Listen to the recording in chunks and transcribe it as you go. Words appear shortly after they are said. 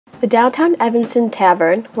The downtown Evanston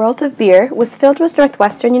Tavern, World of Beer, was filled with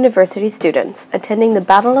Northwestern University students attending the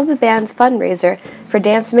Battle of the Bands fundraiser for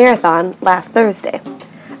Dance Marathon last Thursday.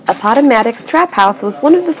 Appomattox Trap House was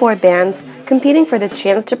one of the 4 bands competing for the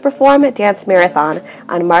chance to perform at Dance Marathon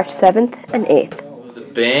on March 7th and 8th. The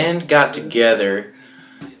band got together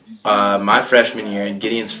my freshman year and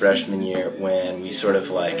Gideon's freshman year when we sort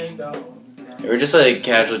of we were just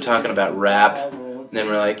casually talking about rap, and then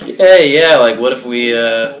we're like, yeah, what if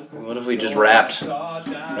we just rapped? We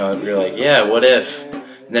were like, yeah, what if?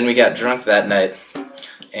 And then we got drunk that night,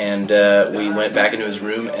 and we went back into his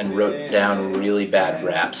room and wrote down really bad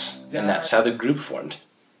raps, and that's how the group formed.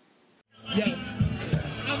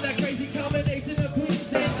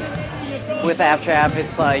 With AppTrap,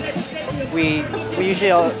 it's we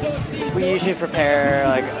usually prepare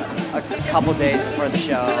a couple days before the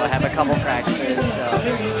show, have a couple practices, so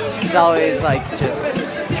it's always just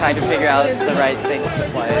trying to figure out the right things to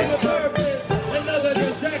play.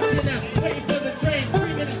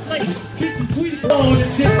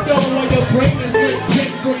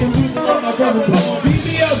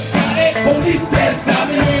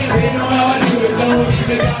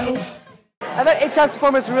 I thought AppTrap's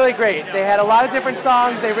performance was really great. They had a lot of different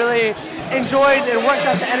songs. They really enjoyed and worked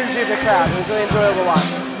out the energy of the crowd. It was really enjoyable to watch.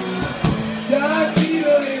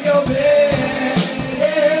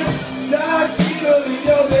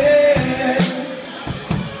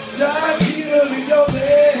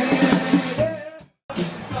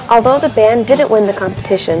 Although the band didn't win the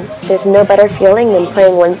competition, there's no better feeling than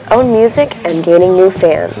playing one's own music and gaining new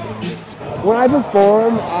fans. When I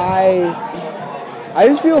perform, I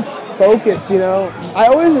just feel focused, I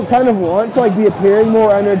always kind of want to be appearing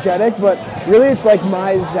more energetic, but really it's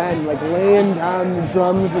my zen, laying down the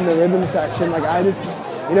drums in the rhythm section. I just,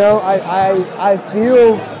 I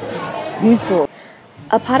feel peaceful.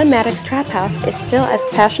 Appomattox Trap House is still as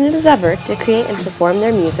passionate as ever to create and perform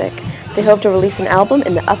their music. They hope to release an album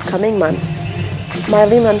in the upcoming months.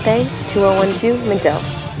 Marlene Lenthang, 2012 McDill.